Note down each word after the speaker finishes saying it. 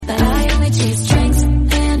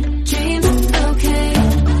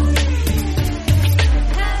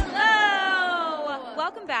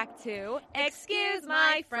Excuse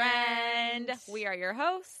my friend. We are your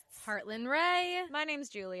hosts, Heartland Ray. My name's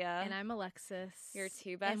Julia. And I'm Alexis. Your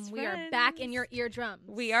two best friends. And we are back in your eardrums.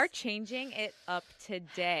 We are changing it up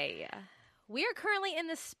today. We are currently in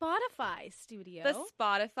the Spotify studio. The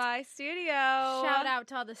Spotify studio. Shout out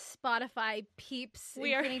to all the Spotify peeps,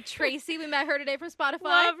 including Tracy. We met her today from Spotify.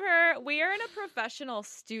 Love her. We are in a professional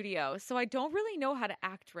studio, so I don't really know how to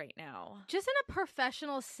act right now. Just in a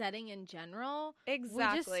professional setting in general.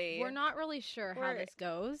 Exactly. We're not really sure how this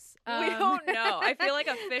goes. We don't know. I feel like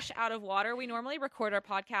a fish out of water. We normally record our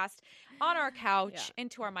podcast on our couch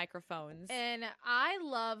into our microphones. And I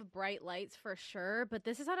love bright lights for sure, but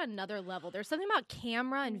this is on another level. There's something about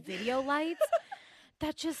camera and video lights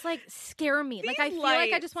that just like scare me. Like I feel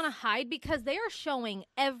like I just want to hide because they are showing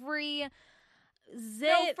every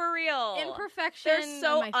for real imperfection. They're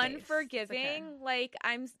so unforgiving. Okay. Like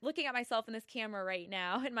I'm looking at myself in this camera right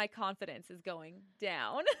now and my confidence is going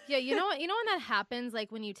down. Yeah, you know when that happens,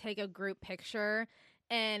 like when you take a group picture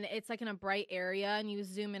and it's like in a bright area and you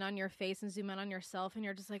zoom in on your face and zoom in on yourself and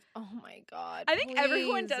you're just like, oh my God, I think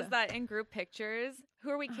everyone does that in group pictures. Who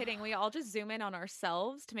are we kidding? We all just zoom in on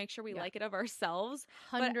ourselves to make sure we like it of ourselves.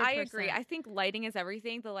 100%. But I agree. I think lighting is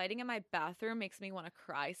everything. The lighting in my bathroom makes me want to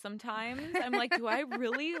cry sometimes. I'm like, do I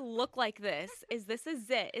really look like this? Is this a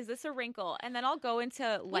zit? Is this a wrinkle? And then I'll go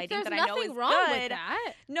into lighting that I know is good. There's nothing wrong with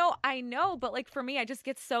that. No, I know. But like for me, I just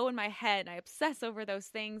get so in my head and I obsess over those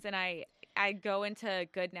things and I go into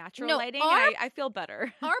good natural lighting and I feel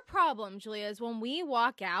better. Our problem, Julia, is when we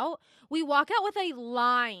walk out with a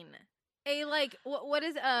line. A like what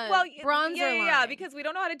is bronzer line? Yeah, because we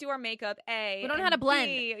don't know how to do our makeup. We don't know how to blend.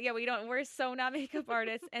 B, we don't. We're so not makeup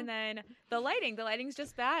artists. And then the lighting's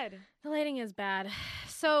just bad. The lighting is bad.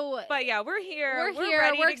 So, but yeah, we're here. We're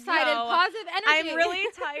ready. We're excited. Go. Positive energy. I'm really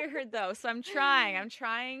tired though, so I'm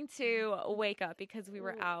trying to wake up because we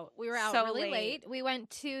were out. We were out so really late. We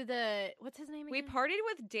went to what's his name again? We partied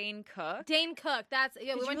with Dane Cook. Dane Cook.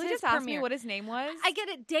 We went to his just premiere. ask me what his name was. I get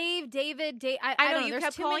it, David. I know you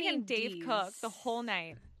kept calling him Dave Cook the whole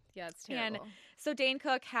night. Yeah, it's terrible. And so Dane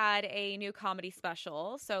Cook had a new comedy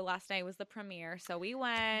special. So last night was the premiere. So we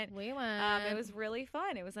went. It was really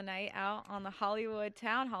fun. It was a night out on the Hollywood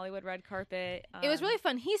red carpet. It was really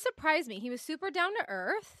fun. He surprised me. He was super down to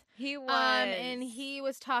earth. He was. And he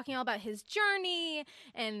was talking all about his journey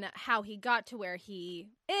and how he got to where he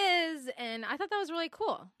is. And I thought that was really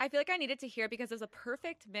cool. I feel like I needed to hear it because it was a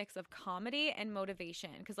perfect mix of comedy and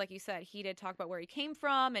motivation. Because like you said, he did talk about where he came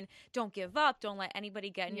from and don't give up. Don't let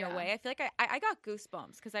anybody get in your way. I feel like I got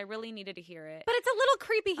goosebumps because I really needed to hear it. But it's a little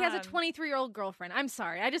creepy. He has a 23-year-old girlfriend. I'm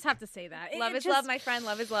sorry. I just have to say that. Love is love, my friend.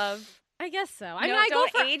 Love is love. I guess so. I mean, I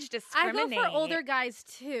don't age discriminate. I go for older guys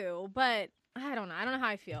too, but I don't know. I don't know how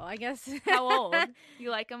I feel. I guess. How old?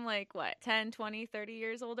 You like them like what? 10, 20, 30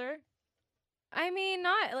 years older? I mean,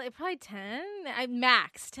 not like probably 10.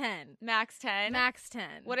 Max 10. Max 10. Max 10.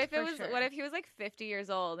 What if it was? Sure. What if he was like 50 years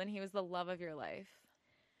old and he was the love of your life?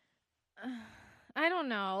 I don't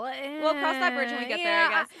know. We'll cross that bridge when we get there, I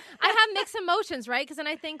guess. I have mixed emotions, right? Because then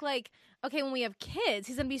I think like, okay, when we have kids,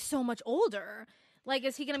 he's gonna be so much older. Like,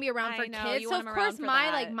 is he going to be around for kids? So, of course,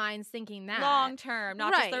 my mind's thinking that. Long term,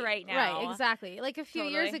 not just the right now. Right, exactly. Like, a few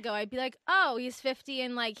years ago, I'd be like, oh, he's 50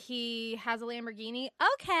 and, like, he has a Lamborghini.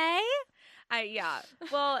 Okay.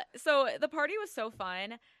 Well, so the party was so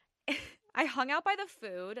fun. I hung out by the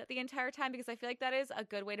food the entire time because I feel like that is a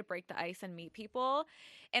good way to break the ice and meet people.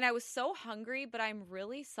 And I was so hungry, but I'm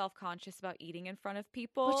really self-conscious about eating in front of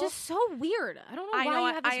people. Which is so weird. I don't know why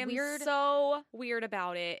you have this weird... I am so weird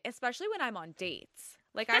about it, especially when I'm on dates.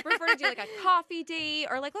 Like, I prefer to do, like, a coffee date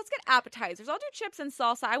or, like, let's get appetizers. I'll do chips and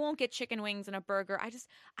salsa. I won't get chicken wings and a burger. I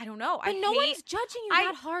don't know. But no one's judging you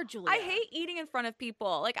that hard, Julia. I hate eating in front of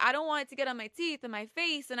people. Like, I don't want it to get on my teeth and my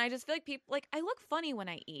face. And I just feel like people, like, I look funny when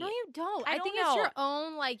I eat. No, you don't. I think know. It's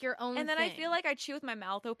your own And then thing. I feel like I chew with my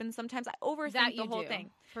mouth open sometimes. I overthink the whole thing.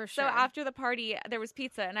 For sure. So after the party, there was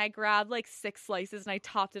pizza. And I grabbed, like, 6 slices and I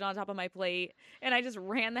topped it on top of my plate. And I just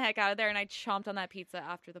ran the heck out of there and I chomped on that pizza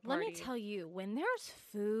after the party. Let me tell you, when there's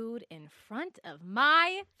food in front of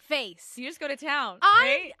my face, you just go to town,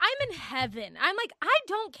 right? I'm in heaven. I'm like, I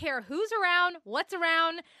don't care who's around, what's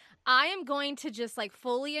around. I am going to just like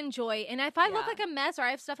fully enjoy. And if I look like a mess or I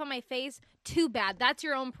have stuff on my face, too bad. That's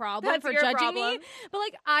your own problem for judging me. But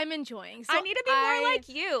like, I'm enjoying. So I need to be more like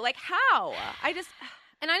you. Like how?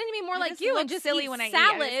 And I need to be more like you and just silly eat when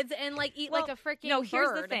salads and like eat like a freaking No, here's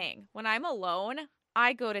bird. the thing. When I'm alone,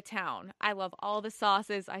 I go to town. I love all the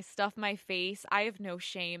sauces. I stuff my face. I have no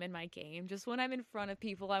shame in my game. Just when I'm in front of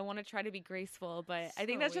people, I want to try to be graceful. But I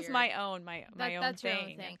think that's just my own thing. Your own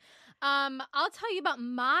thing. I'll tell you about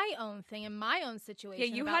my own thing and my own situation.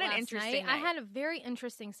 Yeah, you had an interesting night. I had a very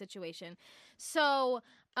interesting situation. So,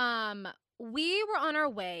 we were on our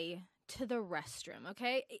way to the restroom,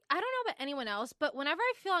 okay? I don't know about anyone else, but whenever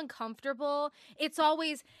I feel uncomfortable, it's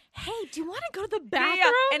always, hey, do you want to go to the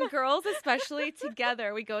bathroom? Yeah. And girls, especially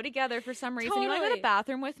together, we go together for some reason. Totally. You want to go to the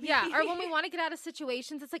bathroom with me? Yeah, or when we want to get out of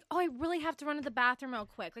situations, it's like, oh, I really have to run to the bathroom real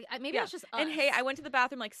quick. Like, maybe it's just us. And hey, I went to the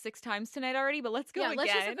bathroom like 6 times tonight already, but let's go again.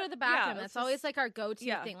 Let's just go to the bathroom. That's always like our go-to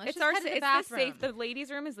thing. Let's just head to the bathroom. It's the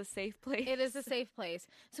ladies' room is the safe place. It is a safe place.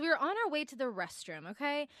 So we were on our way to the restroom,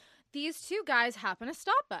 okay? These 2 guys happen to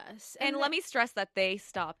stop us. And let me stress that they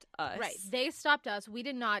stopped us. Right. They stopped us. We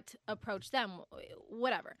did not approach them.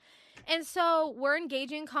 Whatever. And so we're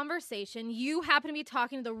engaging in conversation. You happen to be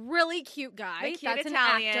talking to the really cute guy. The cute That's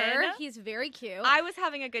Italian. An actor. He's very cute. I was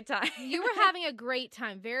having a good time. You were having a great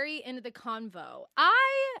time. Very into the convo.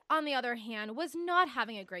 I, on the other hand, was not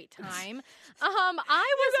having a great time.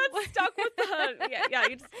 I was stuck with the... Yeah,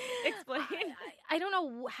 you just explain. I don't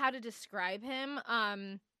know how to describe him.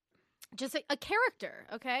 Just a character,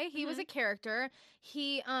 okay? He was a character.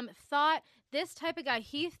 He thought, this type of guy,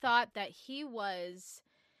 he thought that he was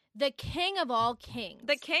the king of all kings.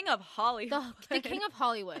 The king of Hollywood. The king of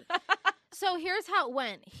Hollywood. So here's how it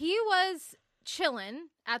went. He was chilling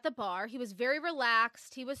at the bar. He was very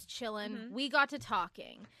relaxed. He was chilling. We got to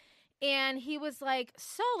talking. And he was like,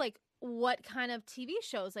 so, like, what kind of TV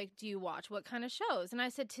shows, like, do you watch? What kind of shows? And I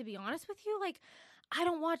said, to be honest with you, like, I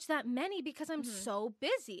don't watch that many because I'm so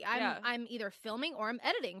busy. I'm either filming or I'm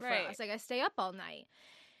editing for us. Like, I stay up all night.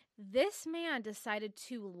 This man decided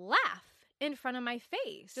to laugh in front of my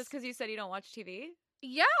face. Just because you said you don't watch TV?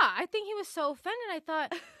 Yeah. I think he was so offended. I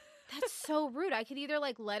thought, that's so rude. I could either,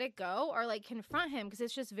 like, let it go or, like, confront him because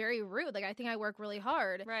it's just very rude. Like, I think I work really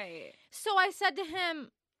hard. Right. So I said to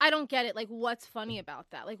him, I don't get it. Like, what's funny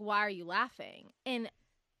about that? Like, why are you laughing? And,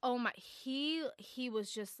 oh my, he was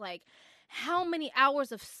just like... How many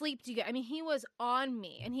hours of sleep do you get? I mean, he was on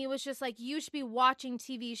me, and he was just like, you should be watching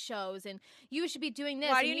TV shows, and you should be doing this.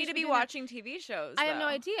 Why do you need to be watching TV shows, I have no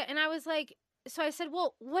idea. And I was like, so I said,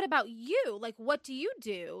 well, what about you? Like, what do you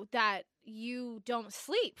do that you don't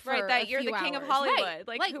sleep for that you're the king of Hollywood. Right.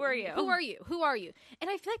 Like, who are you? Who are you? Who are you? And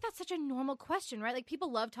I feel like that's such a normal question, right? Like,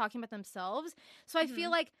 people love talking about themselves. So I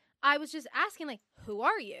feel like I was just asking, like, who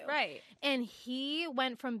are you? Right. And he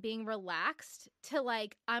went from being relaxed to,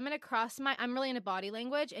 like, I'm really into body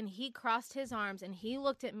language. And he crossed his arms and he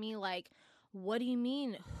looked at me like, what do you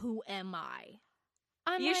mean, who am I?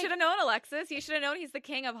 You should have known, Alexis. You should have known he's the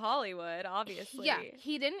king of Hollywood, obviously. Yeah,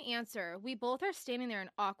 he didn't answer. We both are standing there in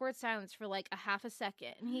awkward silence for like a half a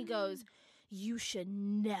second. And he goes, you should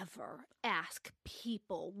never ask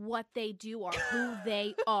people what they do or who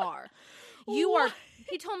they are.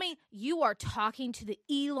 He told me, you are talking to the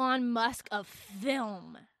Elon Musk of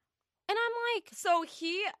film. And I'm like... So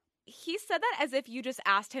he said that as if you just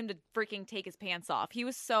asked him to freaking take his pants off. He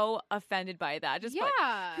was so offended by that.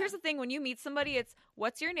 Here's the thing. When you meet somebody, it's,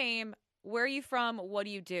 what's your name? Where are you from? What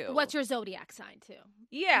do you do? What's your zodiac sign, too?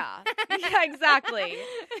 Yeah. Yeah, exactly.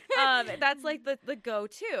 That's like the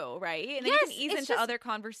go-to, right? And then you can ease into other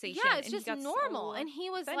conversations. Yeah, it's just normal. And he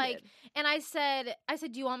was like, and I said,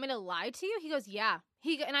 do you want me to lie to you? He goes, yeah.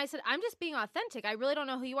 And I said, I'm just being authentic. I really don't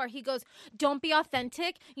know who you are. He goes, don't be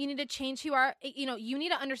authentic. You need to change who you are. You know, you need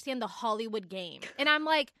to understand the Hollywood game. And I'm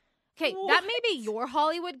like, okay, that may be your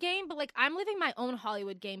Hollywood game, but like, I'm living my own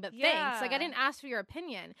Hollywood game, but thanks. Like, I didn't ask for your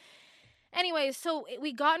opinion. Anyways, so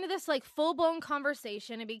we got into this like full-blown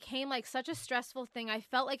conversation. It became like such a stressful thing. I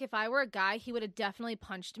felt like if I were a guy, he would have definitely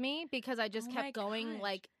punched me because I just kept going. Gosh.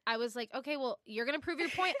 Like, I was like, okay, well, you're going to prove your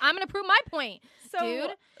point. I'm going to prove my point,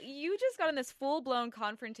 dude. You just got in this full-blown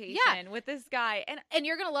confrontation with this guy. And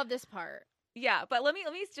you're going to love this part. Yeah, but let me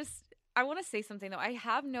just, I want to say something though. I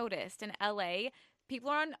have noticed in LA, people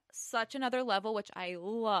are on such another level, which I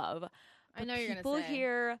love. I know you're going to say. People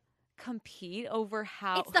here compete over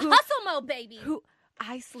how it's the hustle mode, baby.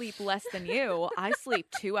 I sleep less than you. I sleep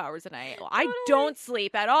 2 hours a night. I don't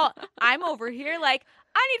sleep at all. I'm over here like,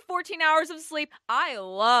 I need 14 hours of sleep. I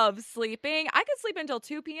love sleeping. I could sleep until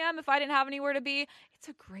 2 p.m. if I didn't have anywhere to be. It's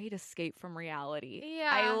a great escape from reality. Yeah.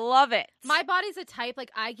 I love it. My body's a type,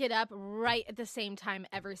 like, I get up right at the same time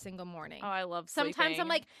every single morning. Oh, I love sleeping. Sometimes I'm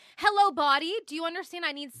like, hello, body. Do you understand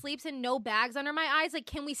I need sleeps and no bags under my eyes? Like,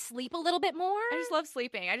 can we sleep a little bit more? I just love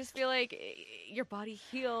sleeping. I just feel like your body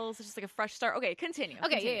heals. It's just like a fresh start. Okay, continue.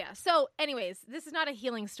 Okay, yeah. So, anyways, this is not a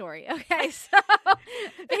healing story. Okay, so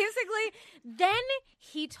basically, then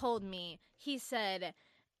he told me, he said,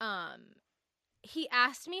 he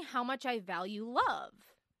asked me how much I value love.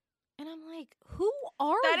 And I'm like, who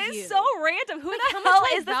are you? That is so random. Who the hell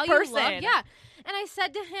is this person? Love? Yeah. And I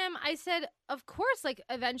said to him, of course, like,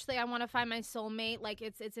 eventually I want to find my soulmate. Like,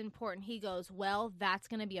 it's important. He goes, well, that's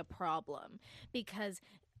going to be a problem because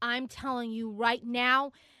I'm telling you right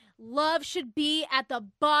now, love should be at the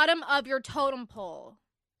bottom of your totem pole.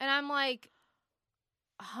 And I'm like,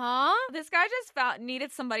 huh? This guy just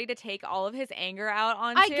needed somebody to take all of his anger out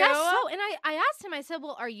onto. I guess so. And I asked him, I said,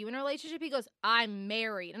 well, are you in a relationship? He goes, I'm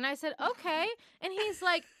married. And I said, okay. And he's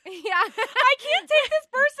like, yeah. I can't take this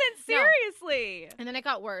person seriously. No. And then it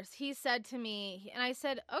got worse. He said to me, and I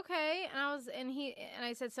said, okay. And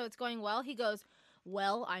I said, so it's going well? He goes,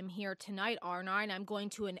 well, I'm here tonight, aren't I? And I'm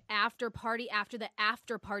going to an after party after the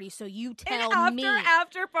after party, so you tell me.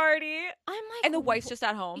 After party. I'm like... And the wife's just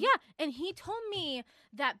at home? Yeah, and he told me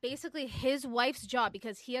that basically his wife's job,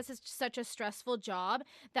 because he has such a stressful job,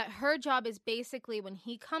 that her job is basically when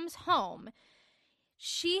he comes home,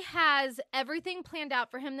 she has everything planned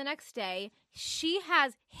out for him the next day. She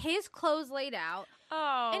has his clothes laid out.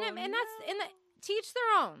 Oh, and that's in the... To each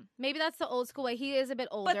their own. Maybe that's the old school way. He is a bit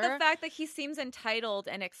older. But the fact that he seems entitled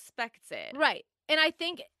and expects it. Right. And I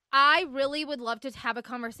think I really would love to have a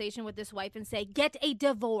conversation with this wife and say, get a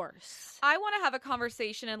divorce. I want to have a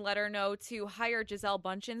conversation and let her know to hire Gisele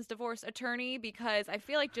Bundchen's divorce attorney because I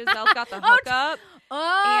feel like Gisele's got the hookup.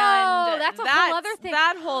 And that's a whole other thing.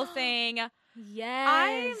 That whole thing.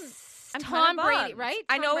 Yes. I'm Tom Brady, right?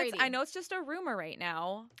 I know it's just a rumor right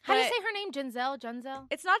now. How do you say her name? Gisele?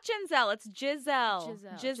 It's not Gisele. It's Gisele.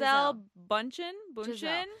 Gisele Bundchen.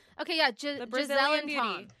 Gisele. Okay, yeah, Gisele and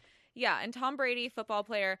Tom. Yeah, and Tom Brady, football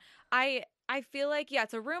player. I feel like, yeah,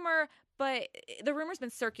 it's a rumor, but the rumor's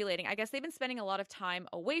been circulating. I guess they've been spending a lot of time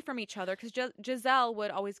away from each other because Gisele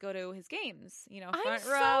would always go to his games, front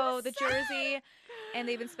row, the jersey, and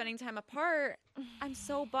they've been spending time apart. I'm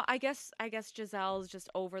so I guess Giselle's just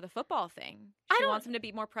over the football thing. She wants him to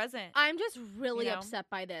be more present. I'm just really upset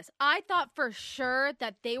by this. I thought for sure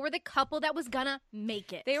that they were the couple that was gonna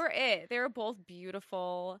make it. They were it. They were both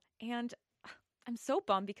beautiful, and I'm so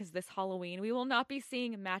bummed because this Halloween we will not be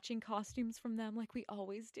seeing matching costumes from them like we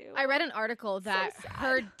always do. I read an article that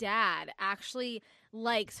her dad actually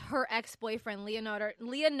likes her ex-boyfriend Leonardo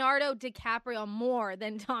DiCaprio more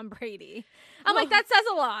than Tom Brady. I'm like, that says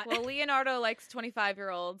a lot. Well, Leonardo likes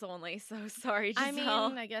 25-year-olds only, so sorry, Gisele. I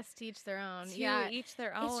mean, I guess to each their own. Each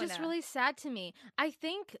their own. It's just really sad to me. I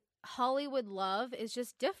think Hollywood love is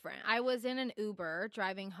just different. I was in an Uber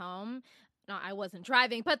driving home. No, I wasn't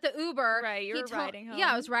driving, but the Uber. Right, you were riding home.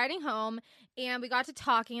 Yeah, I was riding home, and we got to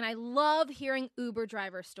talking, and I love hearing Uber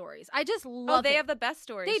driver stories. I just love Oh, they have the best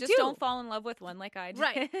stories. They just don't fall in love with one like I did.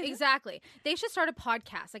 Right, exactly. They should start a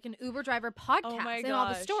podcast, like an Uber driver podcast, oh my and all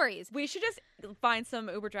the stories. We should just find some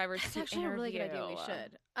Uber drivers That's to actually interview. a really good idea. We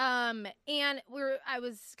should. And I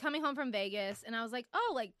was coming home from Vegas, and I was like,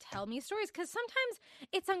 oh, like, tell me stories, because sometimes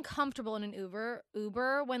it's uncomfortable in an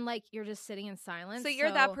Uber when, like, you're just sitting in silence. So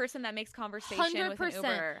you're that person that makes conversation 100%. With an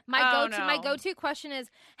Uber. My go-to question is,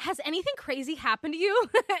 has anything crazy happened to you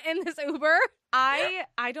in this Uber?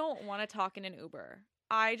 I don't want to talk in an Uber.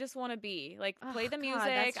 I just want to play the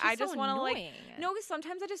music. I just want to because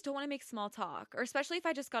sometimes I just don't want to make small talk, or especially if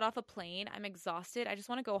I just got off a plane, I'm exhausted. I just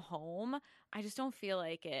want to go home. I just don't feel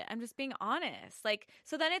like it. I'm just being honest.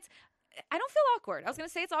 So then I don't feel awkward. I was going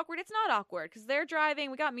to say it's awkward. It's not awkward because they're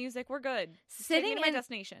driving. We got music. We're good. Sitting in my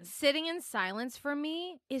destination. Sitting in silence for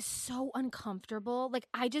me is so uncomfortable. Like,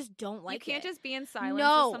 I just don't like it. You can't just be in silence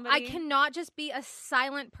No, with somebody. I cannot just be a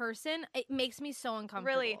silent person. It makes me so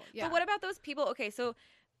uncomfortable. Really? Yeah. But what about those people? Okay, so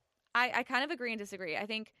I kind of agree and disagree. I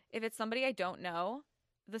think if it's somebody I don't know,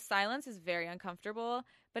 the silence is very uncomfortable.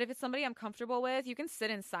 But if it's somebody I'm comfortable with, you can sit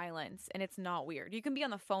in silence and it's not weird. You can be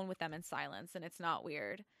on the phone with them in silence and it's not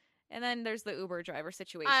weird. And then there's the Uber driver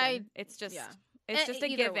situation. It's just a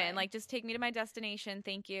given. Way. Like, just take me to my destination.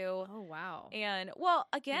 Thank you. Oh, wow. And, well,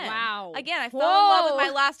 again, I fell in love with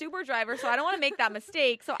my last Uber driver, so I don't want to make that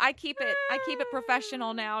mistake. So I keep it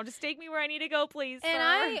professional now. Just take me where I need to go, please.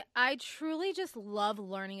 And I truly just love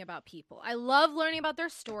learning about people. I love learning about their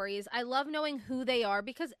stories. I love knowing who they are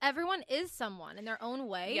because everyone is someone in their own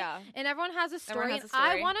way. Yeah. And everyone has a story. And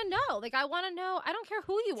I want to know. Like, I want to know. I don't care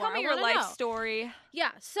who you are. Tell me your life story.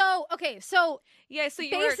 Yeah. So, okay. So, yeah. So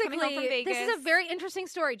you were coming home from Vegas. This is a very interesting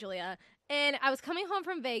story, Julia. And I was coming home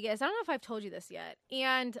from Vegas. I don't know if I've told you this yet.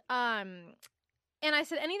 And I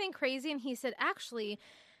said, anything crazy? And he said, actually,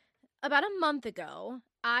 about a month ago,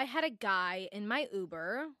 I had a guy in my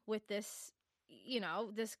Uber with this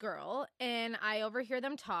girl, and I overhear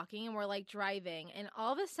them talking, and we're like driving, and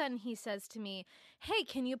all of a sudden he says to me, hey,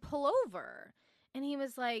 can you pull over? And he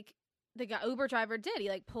was like, the guy Uber driver did. He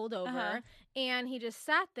like pulled over and he just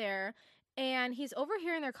sat there and he's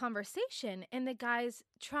overhearing their conversation, and the guy's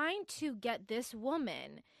trying to get this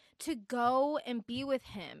woman to go and be with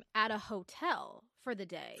him at a hotel for the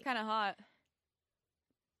day. It's kind of hot.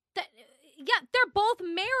 Yeah, they're both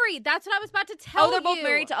married. That's what I was about to tell you. Oh, they're both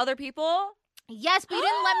married to other people? Yes, but you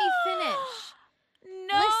didn't let me finish.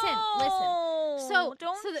 No. Listen. So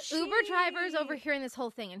the Uber driver is overhearing this whole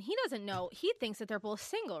thing, and he doesn't know. He thinks that they're both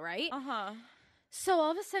single, right? So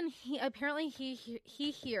all of a sudden,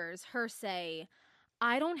 he hears her say,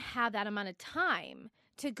 "I don't have that amount of time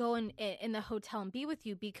to go in the hotel and be with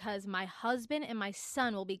you because my husband and my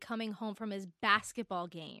son will be coming home from his basketball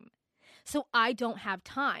game. So I don't have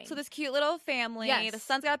time." So this cute little family, the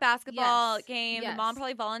son's got a basketball game, the mom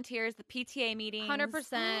probably volunteers, the PTA meetings.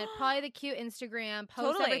 100%. Probably the cute Instagram,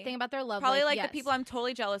 post everything about their love life. Probably like the people I'm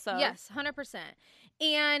totally jealous of. Yes, 100%.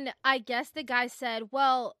 And I guess the guy said,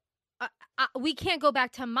 well, we can't go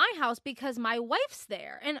back to my house because my wife's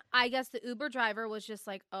there. And I guess the Uber driver was just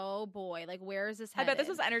like, oh boy, like where is this headed? I bet this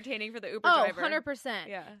was entertaining for the Uber driver. 100%.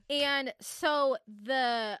 Yeah. And so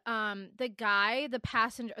the guy, the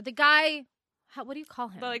passenger, what do you call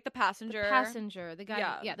him? The passenger. The passenger. The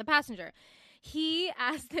guy. Yeah, the passenger. He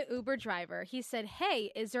asked the Uber driver, he said,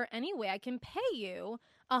 "Hey, is there any way I can pay you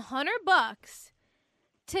 $100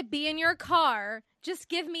 to be in your car? Just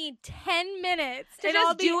give me 10 minutes and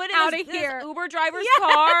I'll be out of here." This Uber driver's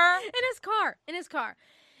car? In his car.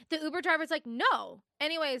 The Uber driver's like, no.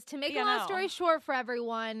 Anyways, to make a long story short for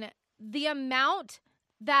everyone, the amount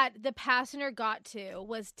that the passenger got to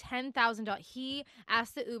was $10,000. He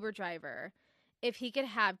asked the Uber driver if he could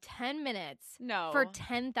have 10 minutes for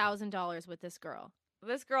 $10,000 with this girl.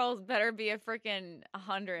 This girl better be a freaking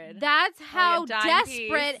 100. That's how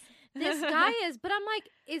desperate this guy is. But I'm like,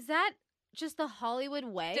 is that just the Hollywood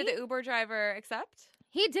way? Did the Uber driver accept?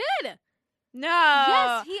 He did. No.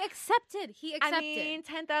 Yes, he accepted. I mean,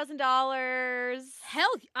 $10,000. Hell,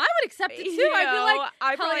 I would accept it too. I'd be like,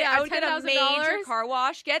 I would get a major car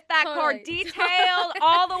wash. Get that car detailed,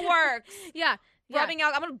 all the works. Yeah. Rubbing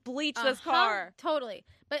out. I'm going to bleach this car. Totally.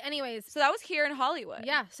 But anyways. So that was here in Hollywood.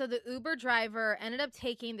 Yeah. So the Uber driver ended up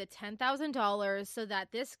taking the $10,000 so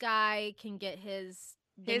that this guy can get his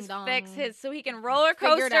so he can roller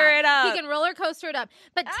coaster it up. He can roller coaster it up.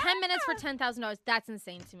 But 10 minutes for $10,000, that's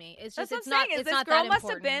insane to me. It's just, it's not that important. This girl must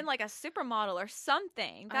have been like a supermodel or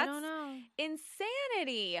something. That's I don't know.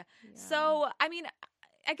 Insanity. Yeah. So, I mean,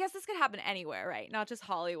 I guess this could happen anywhere, right? Not just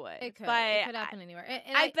Hollywood. It could. But it could happen anywhere.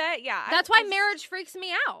 And I bet, That's why marriage freaks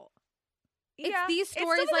me out. It's these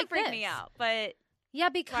stories like freak this. Me out, but yeah,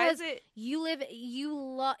 because you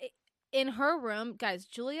love. In her room, guys,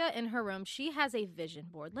 Julia in her room, she has a vision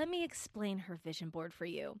board. Let me explain her vision board for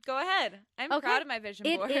you. Go ahead. I'm proud of my vision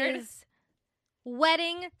board. It is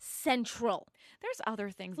wedding central. There's other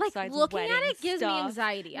things like besides looking wedding at it gives stuff. me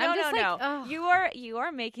anxiety. No. You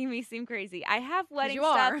are making me seem crazy. I have wedding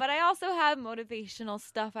stuff, but I also have motivational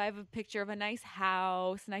stuff. I have a picture of a nice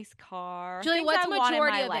house, nice car. Julia, what's the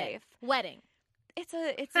majority of life. It? Wedding. It's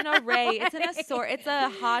an array. It's an assort. It's a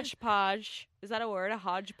hodgepodge. Is that a word? A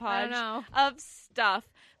hodgepodge of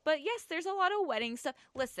stuff. But yes, there's a lot of wedding stuff.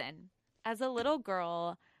 Listen, as a little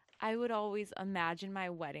girl, I would always imagine my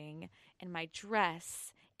wedding and my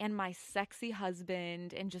dress and my sexy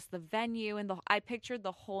husband and just the venue and I pictured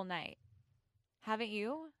the whole night. Haven't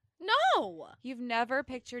you? No. You've never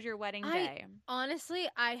pictured your wedding day. Honestly,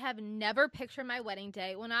 I have never pictured my wedding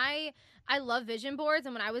day. When I love vision boards,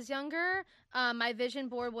 and when I was younger, my vision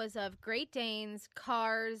board was of Great Danes,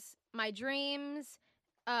 cars, my dreams,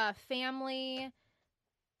 family.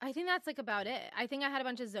 I think that's like about it. I think I had a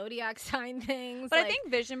bunch of zodiac sign things. But I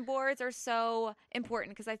think vision boards are so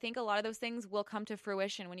important because I think a lot of those things will come to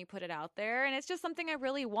fruition when you put it out there, and it's just something I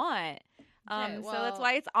really want. So that's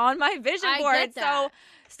why it's on my vision board. So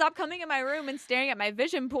stop coming in my room and staring at my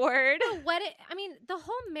vision board. The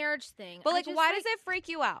whole marriage thing. But why does it freak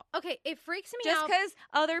you out? Okay, it freaks me out.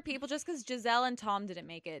 Just because Gisele and Tom didn't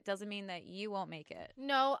make it doesn't mean that you won't make it.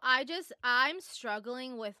 No, I'm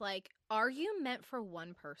struggling with are you meant for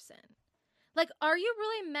one person? Are you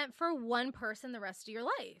really meant for one person the rest of your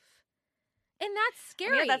life? And that's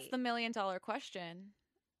scary. Yeah, that's the $1 million question.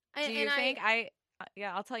 Do you think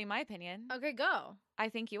I'll tell you my opinion. Okay, go. I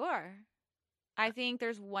think you are. I think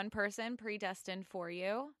there's one person predestined for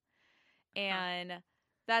you. And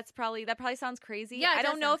that probably sounds crazy. Yeah, I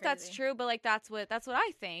don't know if that's true, but that's what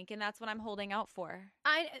I think, and that's what I'm holding out for.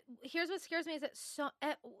 Here's what scares me is that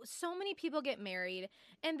so many people get married,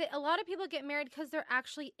 and a lot of people get married because they're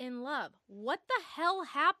actually in love. What the hell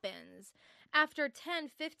happens after 10,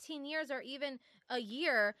 15 years or even a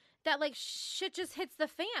year that like shit just hits the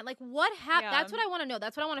fan. Like what happened? That's what I want to know.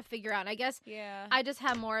 That's what I want to figure out. And I guess I just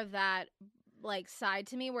have more of that like side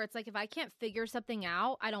to me where it's like if I can't figure something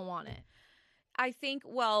out, I don't want it. I think,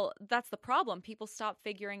 well, that's the problem. People stop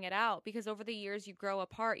figuring it out because over the years you grow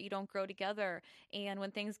apart. You don't grow together. And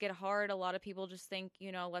when things get hard, a lot of people just think,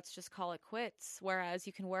 let's just call it quits. Whereas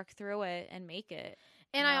you can work through it and make it.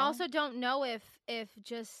 And I also don't know if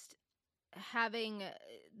just having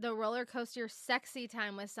the roller coaster sexy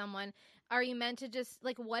time with someone, are you meant to just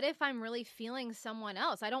like, what if I'm really feeling someone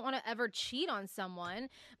else? I don't want to ever cheat on someone,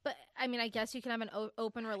 but I mean, I guess you can have an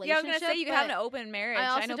open relationship. Yeah, I was going to say you can have an open marriage.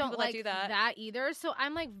 I know don't people like that do that. that either. So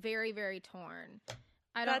I'm like very, very torn.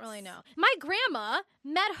 I don't really know. My grandma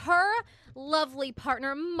met her lovely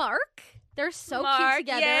partner, Mark. They're so cute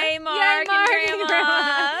together. Yay, Mark and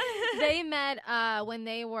Grandma. They met when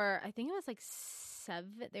they were, I think it was like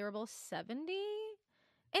 7. They were both 70.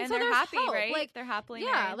 And so they're happy, hope. right? Like, they're happily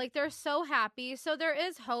married. married. Like they're so happy. So there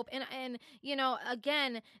is hope. And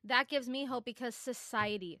again, that gives me hope because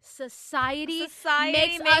society makes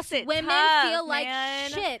us women feel like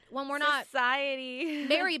shit when we're not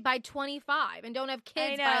married by 25 and don't have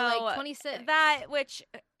kids by like 26. That, which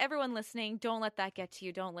everyone listening, don't let that get to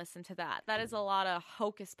you. Don't listen to that. That is a lot of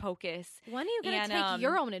hocus pocus. When are you going to take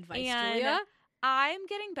your own advice, Julia? I'm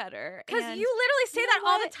getting better. Because you literally say that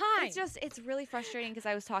all the time. It's really frustrating because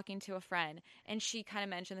I was talking to a friend and she kind of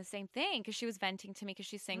mentioned the same thing because she was venting to me because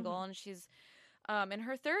she's single and she's in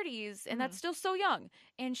her 30s and that's still so young.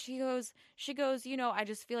 And she goes, I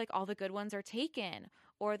just feel like all the good ones are taken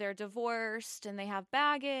or they're divorced and they have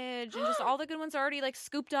baggage and just all the good ones are already like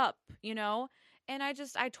scooped up, And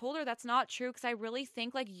I told her that's not true because I really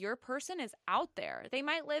think like your person is out there. They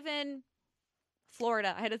might live in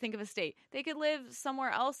Florida. I had to think of a state. They could live somewhere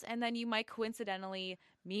else, and then you might coincidentally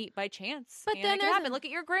meet by chance. But then it could happen. Look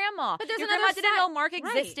at your grandma. But your grandma didn't know Mark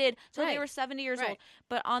existed until they were 70 years old.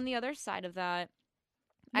 But on the other side of that,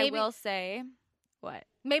 I will say, what?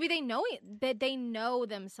 Maybe they know it. That they know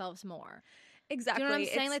themselves more. Exactly. Do you know what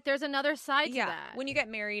I'm saying? Like, there's another side to that. When you get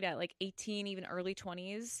married at like 18, even early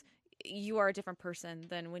 20s, you are a different person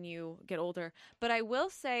than when you get older. But I will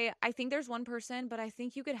say, I think there's one person, but I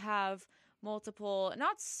think you could have multiple,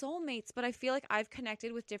 not soulmates, but I feel like I've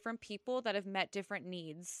connected with different people that have met different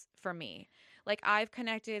needs for me. Like I've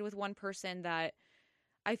connected with one person that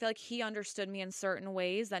I feel like he understood me in certain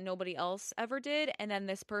ways that nobody else ever did. And then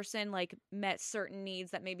this person like met certain needs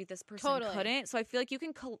that maybe this person couldn't. So I feel like you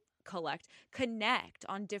can connect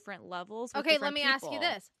on different levels with different let me people. ask you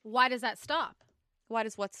this. Why does that stop? Why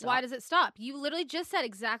does what stop? Why does it stop? You literally just said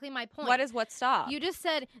exactly my point. Why does what stop? You just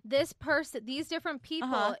said these different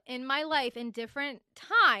people in my life in different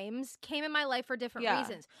times came in my life for different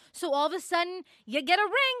reasons. So all of a sudden you get a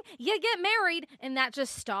ring, you get married, and that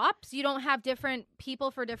just stops? You don't have different people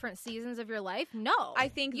for different seasons of your life? No. I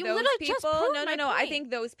think you those literally people, just proved my no. point. I think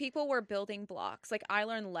those people were building blocks. Like I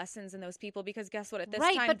learned lessons in those people because guess what? At this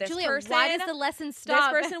time, but this Julia, person, why does the lesson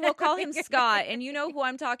stop? This person, we'll call him Scott, and you know who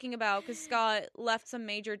I'm talking about because Scott left some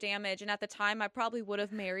major damage, and at the time I probably would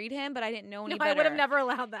have married him, but I didn't know any better. I would have never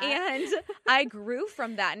allowed that. And I grew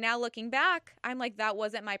from that. Now looking back, I'm like, that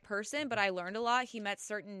wasn't my person, but I learned a lot. He met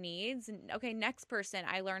certain needs, and okay, next person,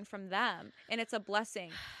 I learned from them, and it's a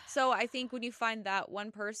blessing. So I think when you find that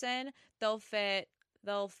one person, they'll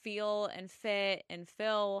feel and fit and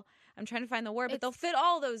fill. I'm trying to find the word, but they'll fit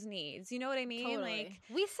all those needs. You know what I mean? Totally. Like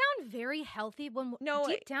we sound very healthy when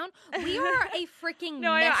deep down we are a freaking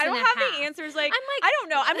no. mess I don't and a have half. the answers. Like I don't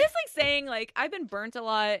know. I'm just like saying like I've been burnt a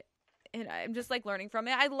lot, and I'm just like learning from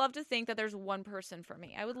it. I'd love to think that there's one person for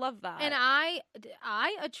me. I would love that. And I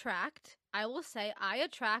attract. I will say I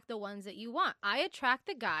attract the ones that you want. I attract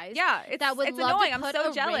the guys that would love annoying. to put I'm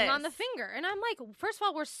so a jealous. ring on the finger. And I'm like, first of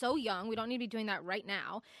all, we're so young. We don't need to be doing that right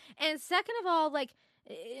now. And second of all, like,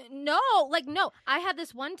 no. I had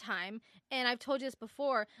this one time, and I've told you this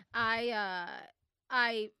before.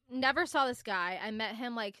 I never saw this guy. I met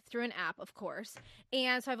him like through an app, of course.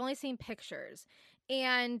 And so I've only seen pictures.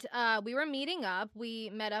 And we were meeting up. We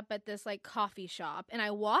met up at this like coffee shop, and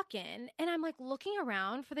I walk in and I'm like looking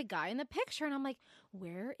around for the guy in the picture, and I'm like,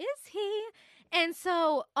 where is he? And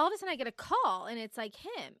so all of a sudden I get a call, and it's like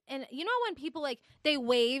him. And you know when people like they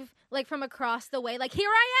wave like from across the way, like, here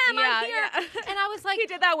I am, I'm here. Yeah. And I was like, he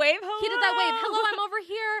did that wave. Hello. He did that wave. Hello, I'm over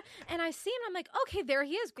here. And I see him. I'm like, okay, there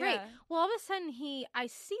he is. Great. Yeah. Well, all of a sudden I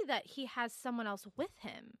see that he has someone else with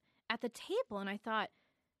him at the table, and I thought,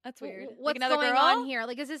 that's weird. What's like going girl? on here?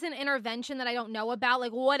 Like, is this an intervention that I don't know about?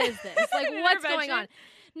 Like, what is this? Like, what's going on?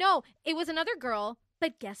 No, it was another girl,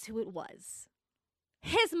 but guess who it was?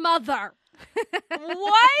 His mother.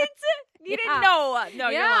 What? You didn't know? No,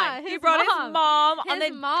 you're lying. He brought his mom on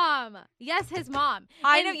the mom. Yes, his mom.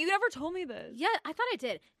 I know. You never told me this. Yeah, I thought I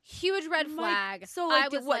did. Huge red flag. So,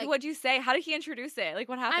 like, what'd you say? How did he introduce it? Like,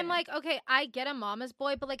 what happened? I'm like, okay, I get a mama's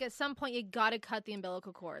boy, but, like, at some point, you gotta cut the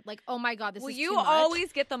umbilical cord. Like, oh, my God, this is too much. You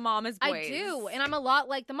always get the mama's boys. I do, and I'm a lot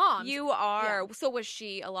like the mom. You are. Yeah. So was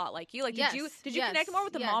she a lot like you? Like, did you connect more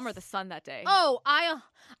with the mom or the son that day? Oh, I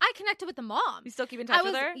connected with the mom. You still keep in touch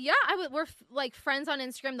with her? Yeah, we're, like, friends on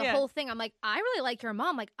Instagram, the whole thing. I'm like, I really like your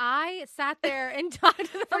mom. Like, I sat there and talked to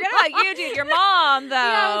the Forget about you, dude. Your mom, though.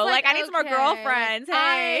 Yeah, I need some more girlfriends.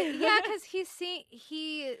 Hey. Yeah, because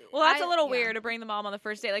Well, that's a little weird to bring the mom on the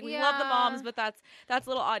first date. Like, we love the moms, but that's a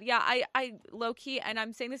little odd. Yeah, I low key, and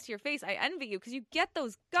I'm saying this to your face, I envy you because you get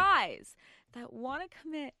those guys that want to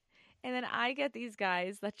commit. And then I get these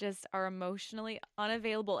guys that just are emotionally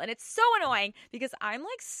unavailable. And it's so annoying because I'm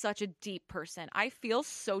like such a deep person. I feel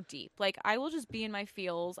so deep. Like, I will just be in my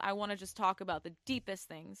feels. I want to just talk about the deepest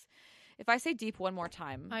things. If I say deep one more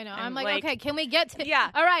time. I know. I'm like, okay, can we get to... Yeah.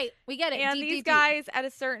 All right, we get it. And these guys, at a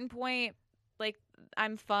certain point, like,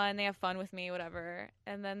 I'm fun. They have fun with me, whatever.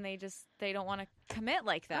 And then they don't want to commit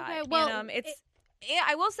like that. Okay, well... And,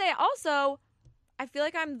 I will say also... I feel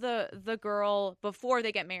like I'm the girl before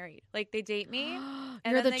they get married. Like, they date me,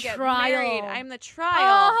 and then they get married. I'm the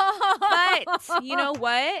trial. But you know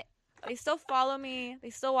what? They still follow me.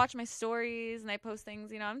 They still watch my stories, and I post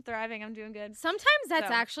things. You know, I'm thriving. I'm doing good. Sometimes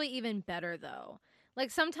that's actually even better, though.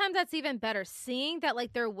 Like, sometimes that's even better. Seeing that,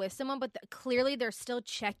 like, they're with someone, but clearly they're still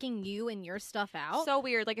checking you and your stuff out. So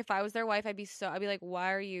weird. Like, if I was their wife, I'd be like,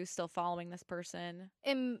 why are you still following this person?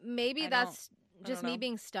 And maybe that's... just me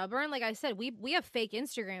being stubborn. Like I said, we have fake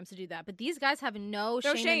Instagrams to do that, but these guys have no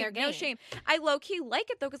shame in their game. No shame. I low-key like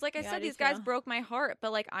it though, because like I said, these guys broke my heart,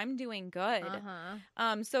 but like I'm doing good.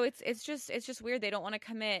 So it's just weird. They don't want to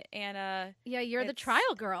commit, and you're the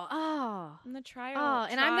trial girl. Oh, I'm the trial. Oh,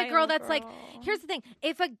 and I'm the girl that's like, here's the thing: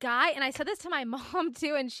 if a guy, and I said this to my mom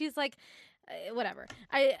too, and she's like, whatever.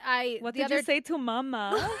 What did you say to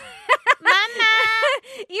mama? Mama.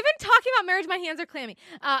 Even talking about marriage, my hands are clammy.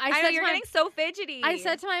 I know you're getting so fidgety. I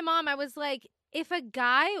said to my mom, I was like, if a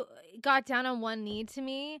guy got down on one knee to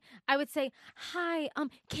me, I would say, "Hi,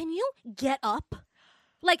 can you get up?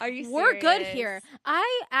 Like, we're good here."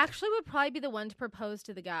 I actually would probably be the one to propose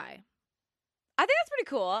to the guy. I think that's pretty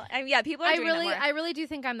cool. I mean, yeah, people are doing that more. I really do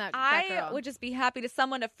think I'm that girl. I would just be happy to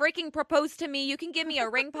someone to freaking propose to me. You can give me a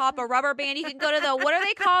ring pop, a rubber band. You can go to the, what do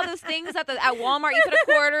they call those things at Walmart? You put a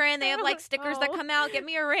quarter in. They have like stickers that come out. Get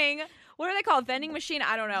me a ring. What are they called? Vending machine?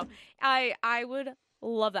 I don't know. I would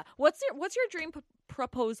love that. What's your dream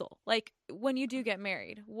proposal? Like, when you do get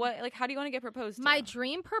married, how do you want to get proposed to? My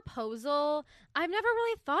dream proposal, I've never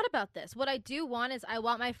really thought about this. What I do want is I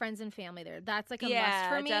want my friends and family there. That's like a must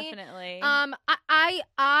for me. Definitely.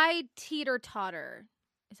 I teeter-totter.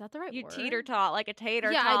 Is that the right word? You teeter-tot like a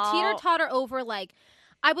tater-tot. Yeah, I teeter-totter over, like,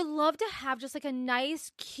 I would love to have just like a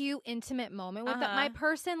nice, cute, intimate moment with my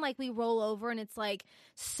person. Like, we roll over and it's like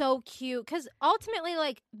so cute. Because ultimately,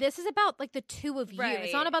 like, this is about like the two of you.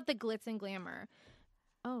 It's not about the glitz and glamour.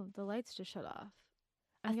 Oh, the lights just shut off.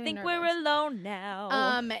 I think we're alone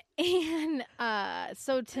now. And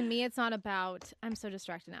so to me, it's not about, I'm so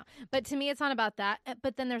distracted now, but to me, it's not about that.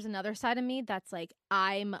 But then there's another side of me that's like,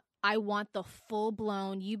 I want the full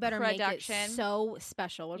blown, you better production. Make it so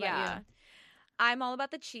special. What about you? I'm all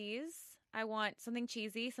about the cheese. I want something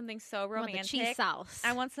cheesy, something so romantic. I want the cheese sauce.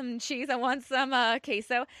 I want some cheese. I want some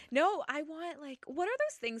queso. No, I want, like, what are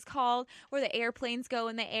those things called where the airplanes go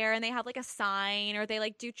in the air and they have like a sign, or they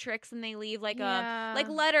like do tricks and they leave like like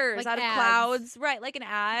letters like out of clouds, right? Like an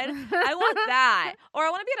ad. I want that. Or I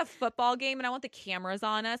want to be at a football game and I want the cameras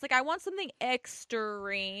on us. Like, I want something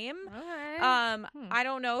extreme. Okay. I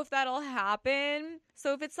don't know if that'll happen.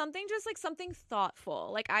 So if it's something just like something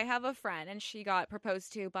thoughtful, like I have a friend and she got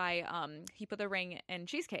proposed to by he put the ring in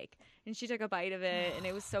cheesecake and she took a bite of it and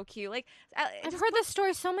it was so cute. Like, I've heard this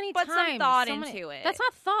story so many times. Put some thought into it. That's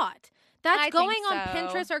not thought. That's going on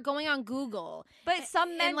Pinterest or going on Google. But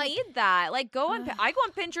some men need that. Like, go on. I go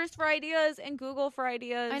on Pinterest for ideas and Google for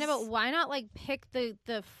ideas. I know, but why not like pick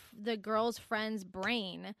the girl's friend's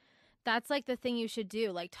brain? That's like the thing you should do.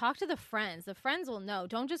 Like, talk to the friends. The friends will know.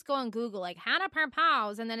 Don't just go on Google like Hannah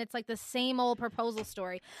propose, and then it's like the same old proposal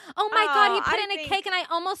story. Oh my God, he put in a cake and I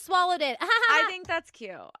almost swallowed it. I think that's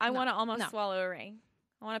cute. I want to almost swallow a ring.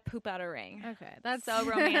 I want to poop out a ring. Okay, that's so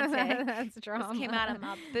romantic. That's drama. This came out of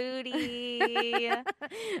my booty.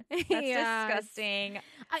 That's disgusting.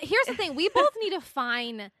 Here's the thing: we both need to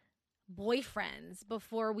find boyfriends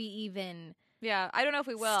before we even Yeah, I don't know if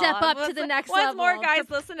we will. Step up to the next level. Once more guys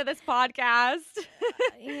listen to this podcast.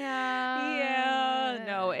 Yeah.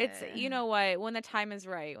 No, it's, you know what? When the time is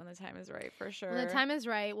right, for sure. When the time is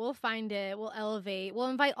right, we'll find it. We'll elevate. We'll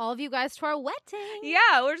invite all of you guys to our wedding.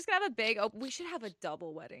 Yeah, we're just going to have a big, we should have a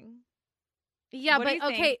double wedding. Yeah, what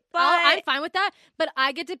but okay, I'm fine with that. But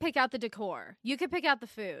I get to pick out the decor. You can pick out the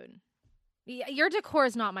food. Yeah, your decor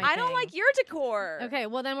is not my thing. I don't like your decor. Okay,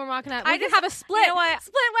 well then we're not gonna. We can have a split. You know what?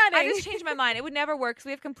 Split wedding. I just changed my mind. It would never work because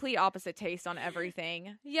we have complete opposite taste on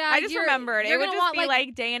everything. Yeah, I just remembered. It would just be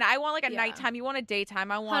like day and I want like a nighttime. You want a daytime.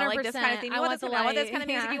 I want like this kind of thing. You want this kind of, I want this kind of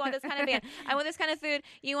music. You want this kind of band. I want this kind of food.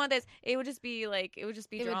 You want this. It would just be like drama. It would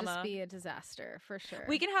just be a disaster for sure.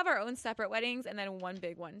 We can have our own separate weddings and then one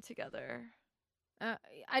big one together.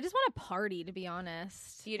 I just want a party, to be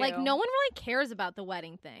honest. You do? Like, no one really cares about the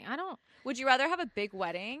wedding thing. I don't. Would you rather have a big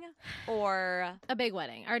wedding or a big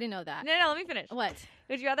wedding? I already know that. No, let me finish. What?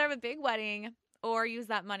 Would you rather have a big wedding or use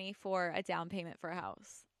that money for a down payment for a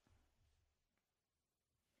house?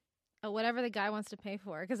 Whatever the guy wants to pay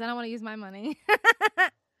for, because I don't want to use my money.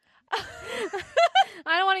 I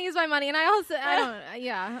don't want to use my money, and I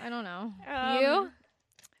don't know. You?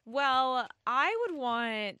 Well, I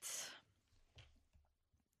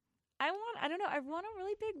don't know. I want a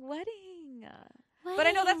really big wedding. But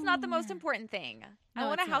I know that's not the most important thing. No, I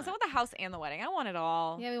want a house. I want the house and the wedding. I want it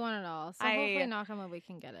all. Yeah, we want it all. So hopefully, knock on wood, we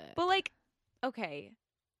can get it. But like, okay,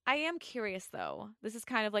 I am curious though. This is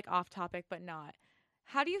kind of like off topic, but not.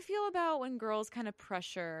 How do you feel about when girls kind of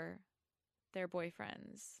pressure their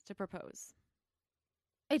boyfriends to propose?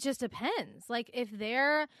 It just depends. Like, if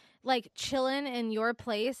they're like chilling in your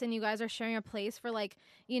place and you guys are sharing a place for like,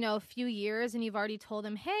 a few years, and you've already told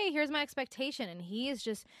him, hey, here's my expectation, and he is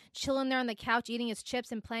just chilling there on the couch eating his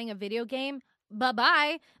chips and playing a video game,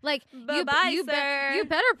 bye-bye. Like, bye-bye, sir. You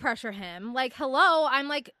better pressure him. Like, hello. I'm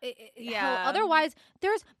like, yeah. Otherwise,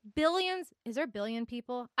 there's billions. Is there a billion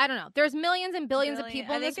people? I don't know. There's millions and billions of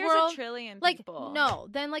people in this world. There's a trillion people. Like, no.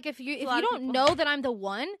 Then, like, if you don't know that I'm the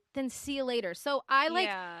one, then see you later. So I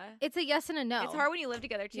it's a yes and a no. It's hard when you live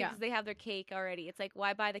together too, because they have their cake already. It's like,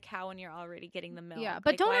 why buy the cow when you're already getting the milk? Yeah,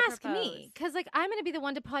 but don't ask me, because like I'm gonna be the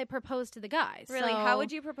one to probably propose to the guys. Really? So. How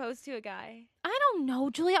would you propose to a guy? I don't know,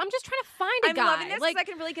 Julia. I'm just trying to find a guy. I'm loving this because I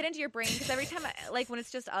can really get into your brain, because every time when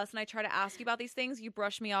it's just us and I try to ask you about these things, you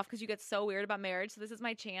brush me off because you get so weird about marriage. So this is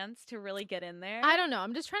my chance to really get in there. I don't know.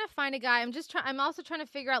 I'm just trying to find a guy. I'm also trying to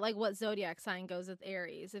figure out like what zodiac sign goes with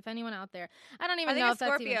Aries. If anyone out there, I don't even know if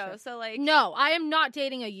that's even true. So like, no, I am not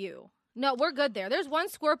dating a you. No, we're good there. There's one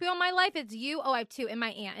Scorpio in my life. It's you. Oh, I have two, and my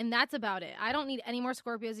aunt, and that's about it. I don't need any more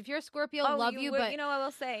Scorpios. If you're a Scorpio, love you, but you know, I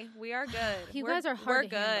will say we are good. Guys are hard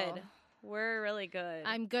to handle. We're really good.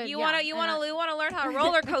 I'm good. You want to learn how to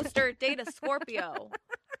roller coaster date a Scorpio.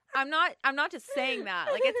 I'm not just saying that.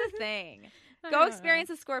 Like, it's a thing. Go experience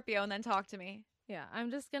a Scorpio and then talk to me. Yeah,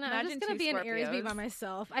 I'm just gonna be an Aries bee by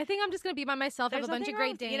myself. I think I'm just gonna be by myself. Have a bunch of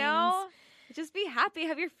Great Danes. Just be happy.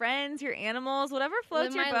 Have your friends, your animals, whatever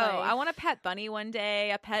floats your boat. Life. I want a pet bunny one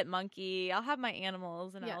day, a pet monkey. I'll have my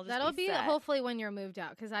animals, and I'll just that'll be set. Hopefully when you're moved out,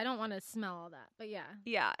 because I don't want to smell all that. But yeah.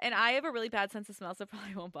 Yeah, and I have a really bad sense of smell, so it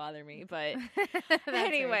probably won't bother me. But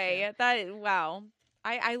anyway, wow.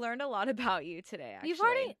 I learned a lot about you today, actually. You've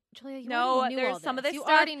already, Julia, already knew all this. There's some of this you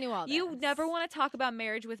stuff. already knew all this. You never want to talk about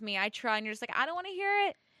marriage with me. I try, and you're just like, I don't want to hear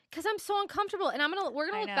it. Because I'm so uncomfortable, and we're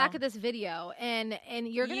gonna look back at this video, and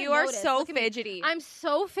you're gonna. You are so fidgety. I'm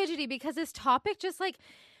so fidgety because this topic just like,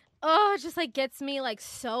 gets me like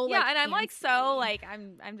so. Yeah, like, and I'm antsy. like so like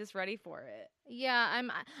I'm just ready for it. Yeah,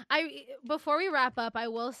 before we wrap up, I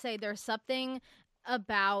will say there's something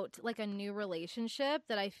about like a new relationship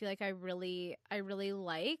that I feel like I really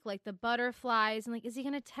like the butterflies, and like, is he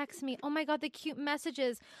gonna text me? Oh my god, the cute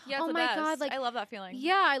messages. Yeah, oh my god, like I love that feeling.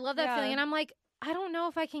 Yeah, I love that feeling, and I'm like, I don't know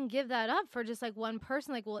if I can give that up for just like one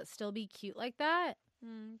person. Like, will it still be cute like that?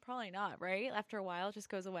 Probably not, right? After a while, it just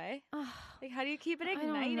goes away. Like, how do you keep it ignited?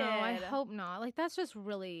 I don't know. I hope not. Like, that's just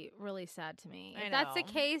really, really sad to me. If that's the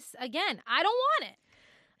case, again, I don't want it.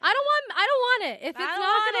 I don't want it.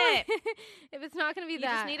 If it's not gonna be you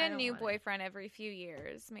that, just need a new boyfriend every few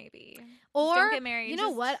years, maybe. Or don't get married. You know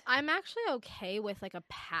what? I'm actually okay with like a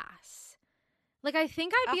pass. Like, I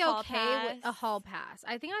think I'd be okay with a hall pass.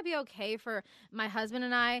 I think I'd be okay for my husband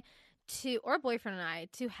and I or boyfriend and I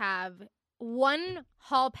to have one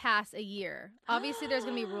hall pass a year. Obviously, there's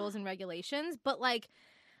going to be rules and regulations, but like,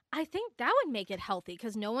 I think that would make it healthy,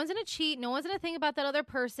 because no one's going to cheat. No one's going to think about that other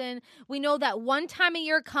person. We know that one time a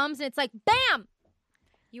year comes and it's like, bam!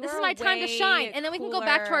 This is my time to shine. And then we can go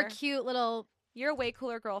back to our cute little You're a way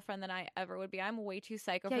cooler girlfriend than I ever would be. I'm way too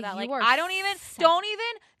psycho for that. Like, don't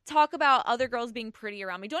even talk about other girls being pretty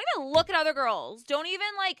around me. Don't even look at other girls. Don't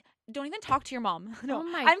even talk to your mom. No,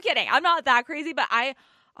 I'm kidding. I'm not that crazy, but a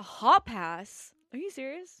hot pass. Are you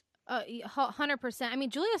serious? 100%. I mean,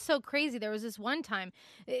 Julia's so crazy. There was this one time,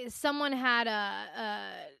 someone had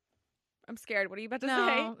I'm scared. What are you about to say?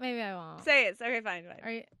 No, maybe I won't. Say it. Okay, fine.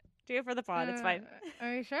 Are you? Do it for the pod. It's fine.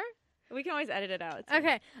 Are you sure? We can always edit it out.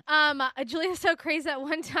 Okay. Julia's so crazy that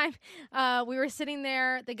one time we were sitting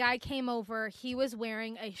there. The guy came over. He was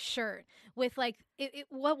wearing a shirt with like,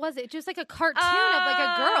 what was it? Just like a cartoon of like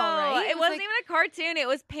a girl, right? It wasn't even a cartoon. It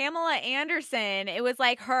was Pamela Anderson. It was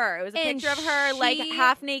like her. It was a picture of her like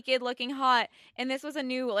half naked looking hot. And this was a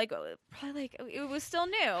new, like, probably like, it was still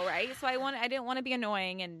new, right? So I didn't want to be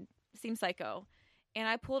annoying and seem psycho. And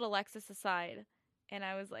I pulled Alexis aside. And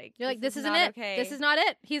I was like, you're like, this isn't it. Okay. This is not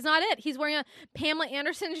it. He's not it. He's wearing a Pamela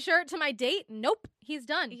Anderson shirt to my date. Nope. He's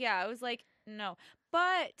done. Yeah. I was like, no.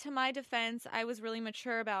 But to my defense, I was really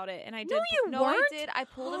mature about it. And I did. No, you weren't. I did. I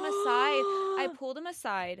pulled him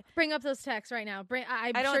aside. Bring up those texts right now.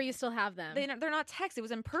 I'm sure you still have them. They're not texts. It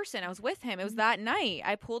was in person. I was with him. It was that night.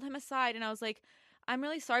 I pulled him aside and I was like, I'm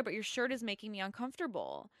really sorry, but your shirt is making me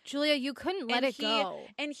uncomfortable. Julia, you couldn't let it go.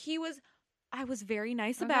 And I was very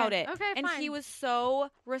nice about it. Okay, and fine. he was so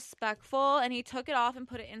respectful, and he took it off and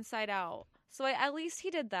put it inside out. So at least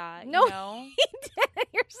he did that. No, you know? he didn't.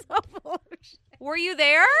 You're so full of shit. Were you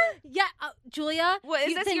there? Yeah, Julia. What,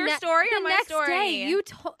 is this your story or my story? The next day,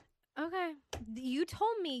 you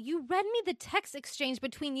told me. You read me the text exchange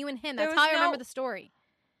between you and him. That's how I remember the story.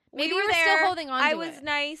 Maybe you were still holding on to it. I was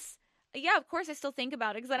nice. Yeah, of course I still think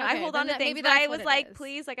about it because I hold on to things. Maybe but I was like,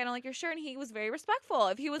 please, like, I don't like your shirt. And he was very respectful.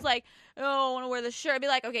 If he was like, oh, I want to wear this shirt, I'd be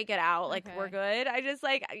like, okay, get out. Like, we're good. I just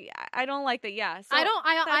like, I don't like that. Yeah. So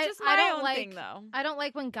that's just my own thing, though. I don't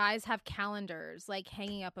like when guys have calendars like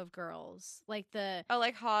hanging up of girls. Like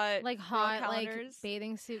hot like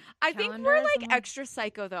bathing suit. I think we're like extra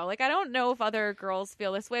psycho though. Like, I don't know if other girls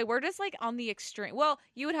feel this way. We're just like on the extreme. Well,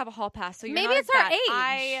 you would have a hall pass, so maybe it's our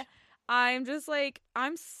age. I'm just like,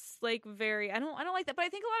 very, I don't like that, but I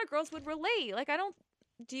think a lot of girls would relate. Like,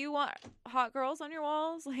 do you want hot girls on your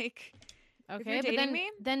walls? Like, okay, if you're dating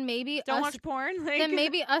me, then maybe don't watch porn. Like, then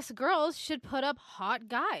maybe us girls should put up hot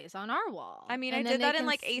guys on our wall. I mean, I did that in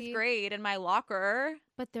like 8th grade in my locker.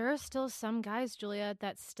 But there are still some guys, Julia,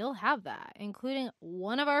 that still have that, including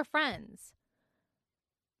one of our friends.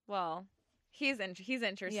 Well, he's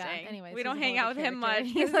interesting. Yeah, anyways, we don't hang out with him much.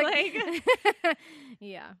 He's like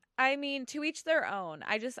yeah. I mean, to each their own.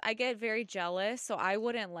 I get very jealous, so I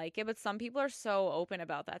wouldn't like it. But some people are so open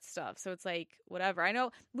about that stuff. So it's like, whatever. I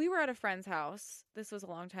know we were at a friend's house. This was a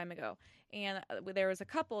long time ago. And there was a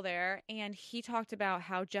couple there. And he talked about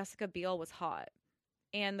how Jessica Biel was hot.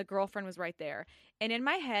 And the girlfriend was right there. And in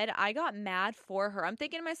my head, I got mad for her. I'm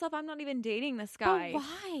thinking to myself, I'm not even dating this guy. But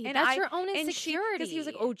why? And that's your own insecurity. Because he was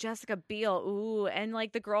like, oh, Jessica Biel, ooh. And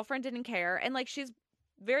like the girlfriend didn't care. And like she's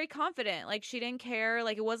very confident. Like she didn't care.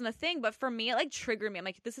 Like it wasn't a thing. But for me, it like triggered me. I'm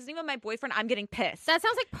like, this isn't even my boyfriend. I'm getting pissed. That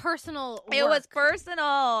sounds like personal work. It was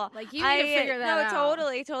personal. Like you need to figure that out. No,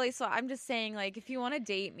 totally. So I'm just saying, like, if you want to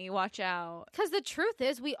date me, watch out. Because the truth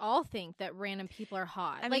is, we all think that random people are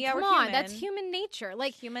hot. I mean, like, yeah, come we're on, human. that's human nature.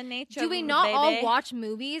 Like, human nature. Do we not all watch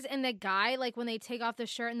movies and the guy, like, when they take off the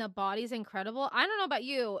shirt and the body's incredible? I don't know about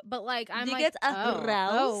you, but like, I'm like,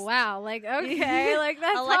 oh wow, like okay, like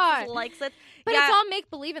that's hot. Likes it. But it's all make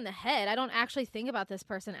believe in the head. I don't actually think about this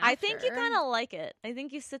person after. I think you kind of like it. I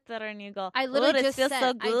think you sit there and you go, I literally just said,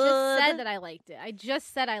 so good. I just said that I liked it. I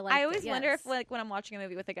just said I liked it. I always wonder if, like, when I'm watching a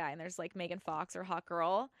movie with a guy and there's like Megan Fox or Hot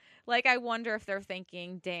Girl, like I wonder if they're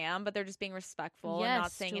thinking, damn, but they're just being respectful and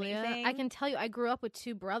not saying Julia, anything. I can tell you, I grew up with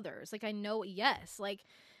 2 brothers. Like I know, like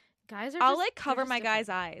guys are. I'll like cover my guy's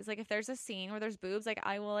eyes. Like if there's a scene where there's boobs, like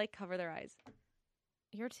I will like cover their eyes.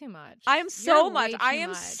 You're too much. I am so much. I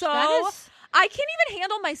am so. I can't even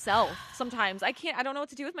handle myself sometimes. I can't. I don't know what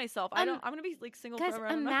to do with myself. I'm gonna be like single guys,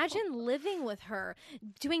 forever. Imagine living with her,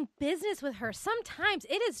 doing business with her. Sometimes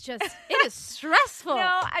it is stressful. No,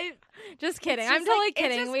 I just kidding. I'm totally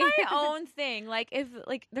kidding. It's just my own thing. Like if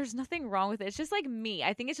like there's nothing wrong with it. It's just like me.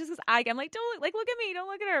 I think it's just because I'm like, don't like look at me. Don't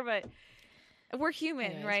look at her. But we're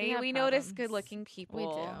human, anyways, right? We notice good-looking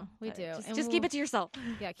people. We do. Just keep it to yourself.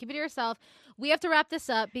 Yeah, keep it to yourself. We have to wrp this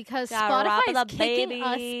up because Spotify is kicking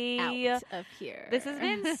us out of here. This has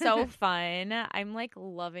been so fun. I'm like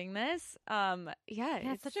loving this. Yeah,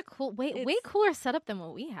 it's such a cool, way cooler setup than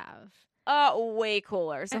what we have. way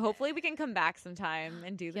cooler. So hopefully we can come back sometime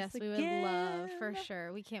and do this Yes, again. we would love, for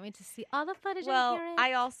sure. We can't wait to see all the footage. Well, and hear it.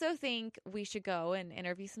 I also think we should go and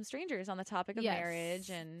interview some strangers on the topic of marriage,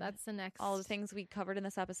 and that's the next, all the things we covered in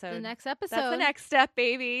this episode. The next episode. That's the next step,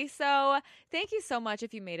 baby. So thank you so much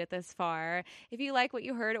if you made it this far. If you like what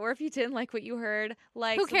you heard, or if you didn't like what you heard,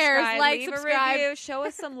 who cares? Leave subscribe. A review. Show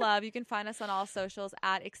us some love. You can find us on all socials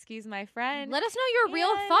at Excuse My Friend. Let us know your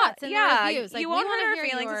real thoughts in the reviews. You won't hurt our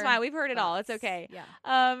feelings. It's fine. We've heard it all. It's okay.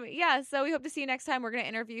 Yeah. So we hope to see you next time. We're going to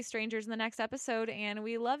interview strangers in the next episode, and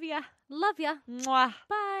we love ya. Love ya. Mwah.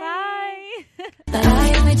 Bye. Bye. But I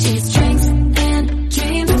am a cheese